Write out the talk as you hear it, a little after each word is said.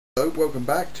Hello, welcome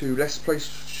back to Let's Play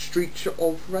Streets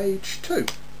of Rage 2.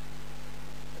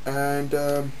 And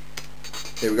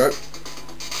here we go.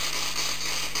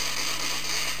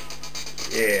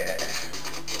 Yeah,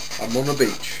 I'm on the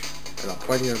beach and I'm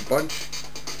fighting a bunch,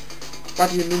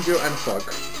 fighting a ninja and a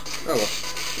thug. Oh well,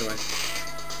 anyway.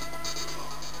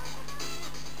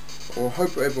 Well, I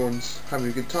hope everyone's having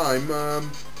a good time.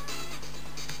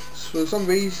 For some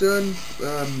reason,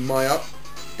 my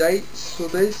updates for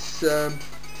this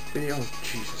oh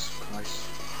Jesus Christ,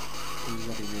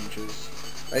 bloody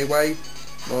ninjas. Anyway,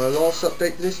 my last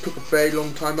update to this took a very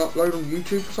long time to upload on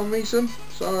YouTube for some reason,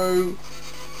 so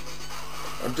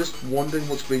I'm just wondering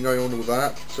what's been going on with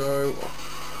that. So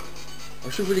I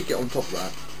should really get on top of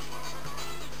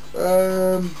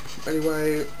that.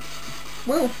 Anyway,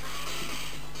 well,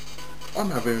 I'm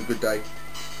having a good day.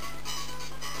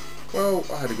 Well,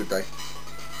 I had a good day.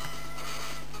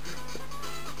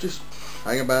 Just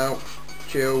hang about,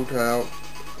 chilled out,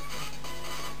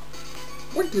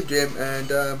 went to the gym,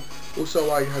 and also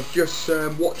I have just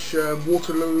watched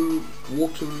Waterloo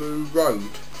Road,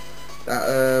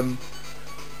 that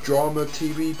drama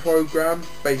TV program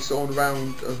based on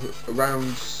around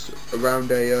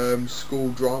a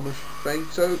school drama thing.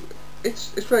 So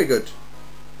it's very good.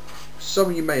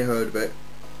 Some of you may have heard of it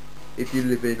if you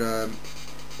live in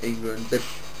England.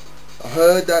 I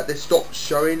heard that they stopped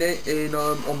showing it in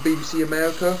on BBC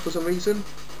America for some reason.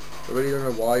 I really don't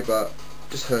know why, but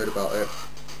just heard about it.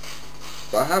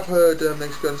 But I have heard they're going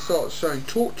to start showing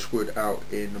Torchwood out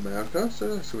in America,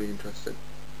 so that's really interesting.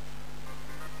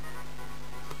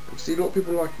 I see a lot of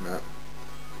people liking that.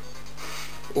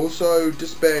 Also,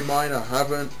 just bear in mind, I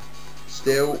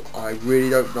really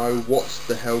don't know what's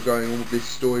the hell going on with this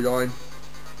storyline.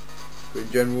 But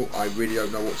in general, I really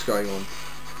don't know what's going on.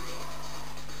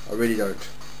 I really don't.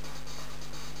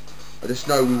 I just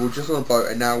know we were just on a boat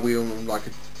and now we're on like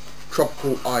a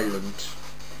tropical island.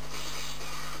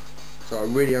 So I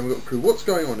really haven't got a clue what's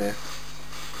going on here.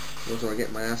 Also, I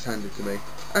get my ass handed to me,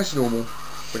 as normal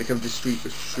when it comes to Streets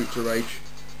of Rage.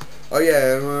 Oh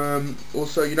yeah,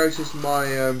 also you notice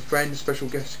my friend, special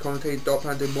guest commentator, Dark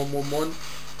Panda 111.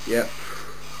 Yep.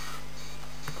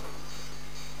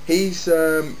 He's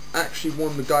actually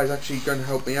one of the guys actually going to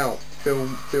help me out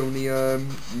film the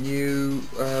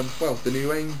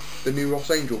the new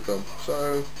Los Angeles film.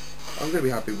 So I'm going to be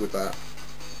happy with that.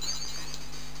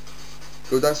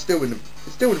 But that's still in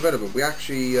development. We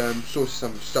actually sorted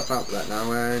some stuff out for that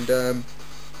now, and the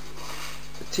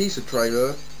teaser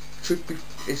trailer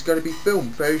is going to be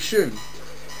filmed very soon.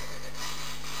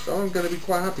 So I'm going to be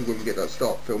quite happy when we get that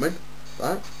start filming.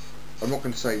 That I'm not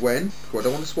going to say when, because I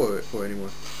don't want to spoil it for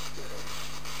anyone.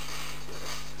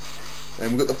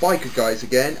 And we've got the biker guys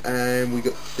again, and we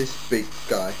got this big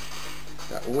guy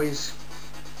that always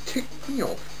ticked me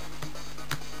off.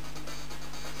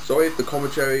 Sorry if the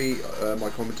commentary, my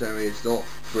commentary is not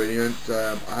brilliant.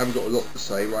 I haven't got a lot to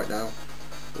say right now,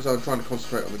 so I'm trying to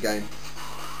concentrate on the game.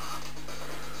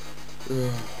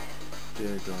 Oh,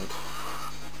 dear God.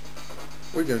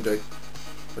 What are you going to do?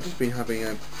 I've just been having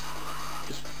a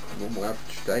just normal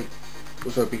average day.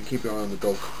 Also, I've been keeping an eye on the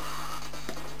dog.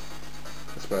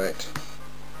 That's about it.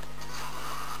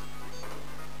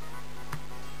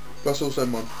 Plus also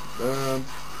what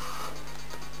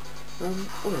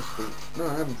else? No,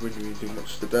 I haven't really done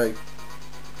much today.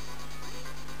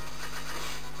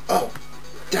 Oh,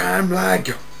 damn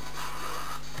lag!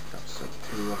 That's a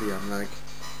bloody lag.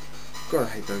 God, I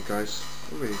hate those guys.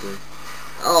 I really do.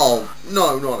 Oh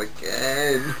no, not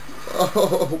again!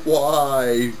 Oh,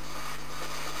 why?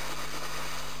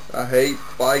 I hate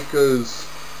bikers.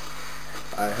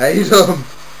 I hate them.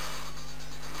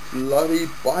 Bloody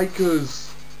bikers.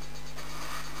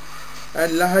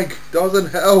 And lag doesn't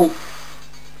help.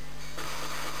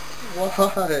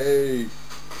 Why?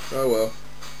 Oh well.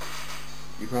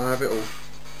 You can't have it all.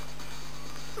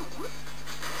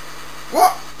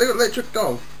 What? They got electric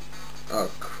dog. Oh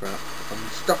crap. I'm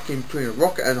stuck in between a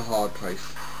rocket and a hard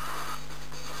place.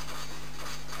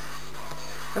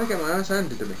 How did I get my ass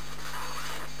handed to me?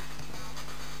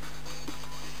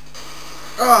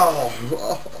 Oh!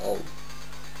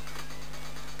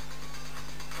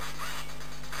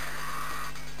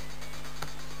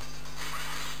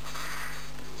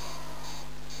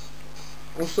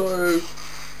 Also,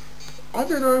 I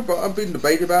don't know, but I've been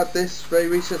debating about this very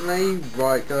recently.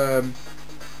 Like,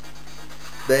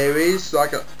 there is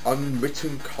like an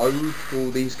unwritten code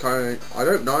for these kind of. I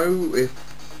don't know if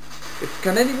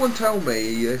can anyone tell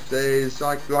me if there's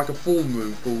like a form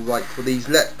room for these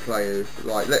let players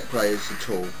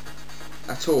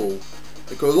at all,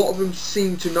 because a lot of them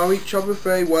seem to know each other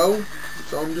very well.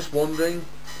 So I'm just wondering.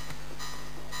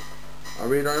 I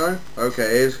really don't know.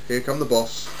 Okay, here come the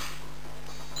boss.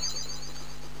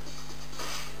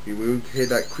 You will hear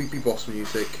that creepy boss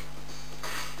music.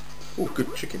 Oh,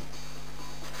 good chicken.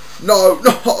 No,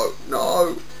 no,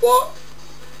 no. What?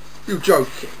 You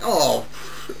joking? Oh,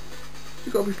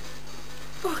 you gotta be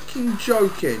fucking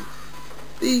joking.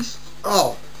 These.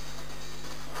 Oh.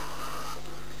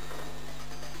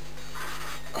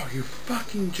 Oh, you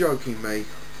fucking joking me.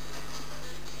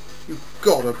 You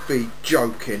gotta be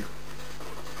joking.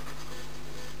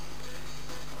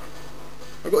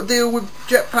 I've got to deal with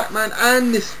Jetpack Man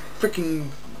and this freaking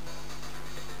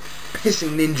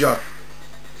pissing ninja.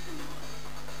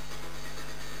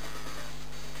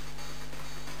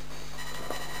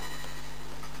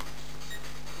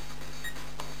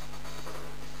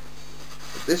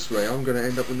 But this way I'm going to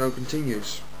end up with no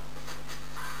continues.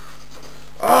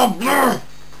 Oh, no!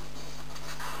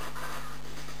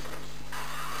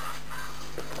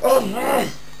 Oh, no!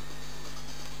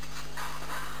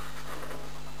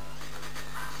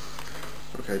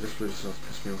 Okay, this really starts to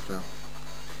piss me off now.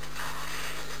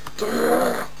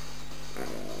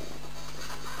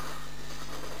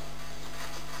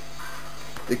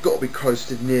 They've got to be close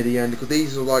to near the end because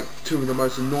these are like two of the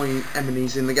most annoying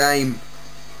enemies in the game.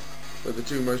 They're the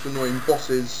two most annoying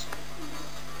bosses.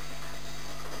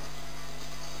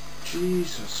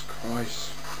 Jesus Christ.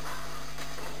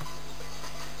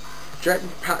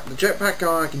 The jetpack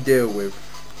guy I can deal with.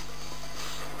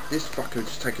 This fucker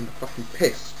just taking the fucking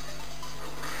piss.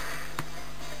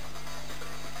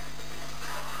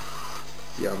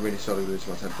 Yeah, I'm really starting to lose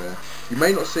my temper here. You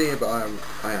may not see it, but I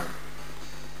am.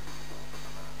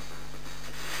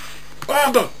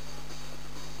 Oh,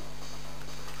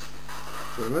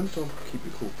 so remember to keep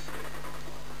it cool.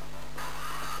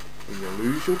 When you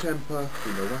lose your temper,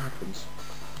 you know what happens.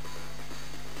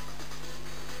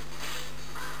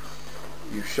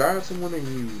 You shout at someone and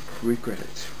you regret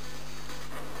it.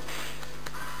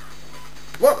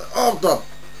 What? Oh, no!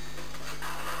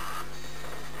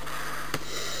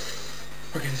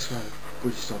 Okay, this one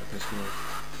really started to piss me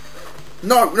off.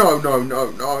 No, no, no,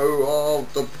 no, no! Oh,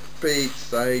 for Pete's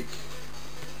sake!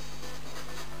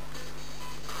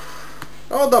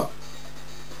 Oh, the...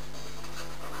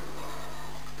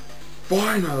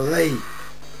 Finally!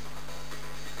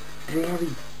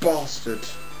 Bloody bastard!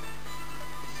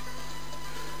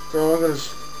 So I'm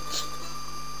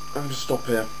gonna stop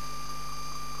here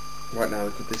right now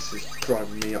because this is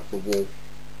driving me up the wall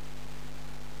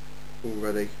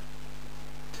already.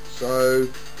 So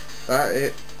that's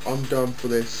it. I'm done for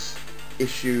this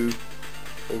issue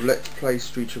of Let's Play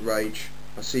Streets of Rage.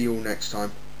 I'll see you all next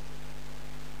time.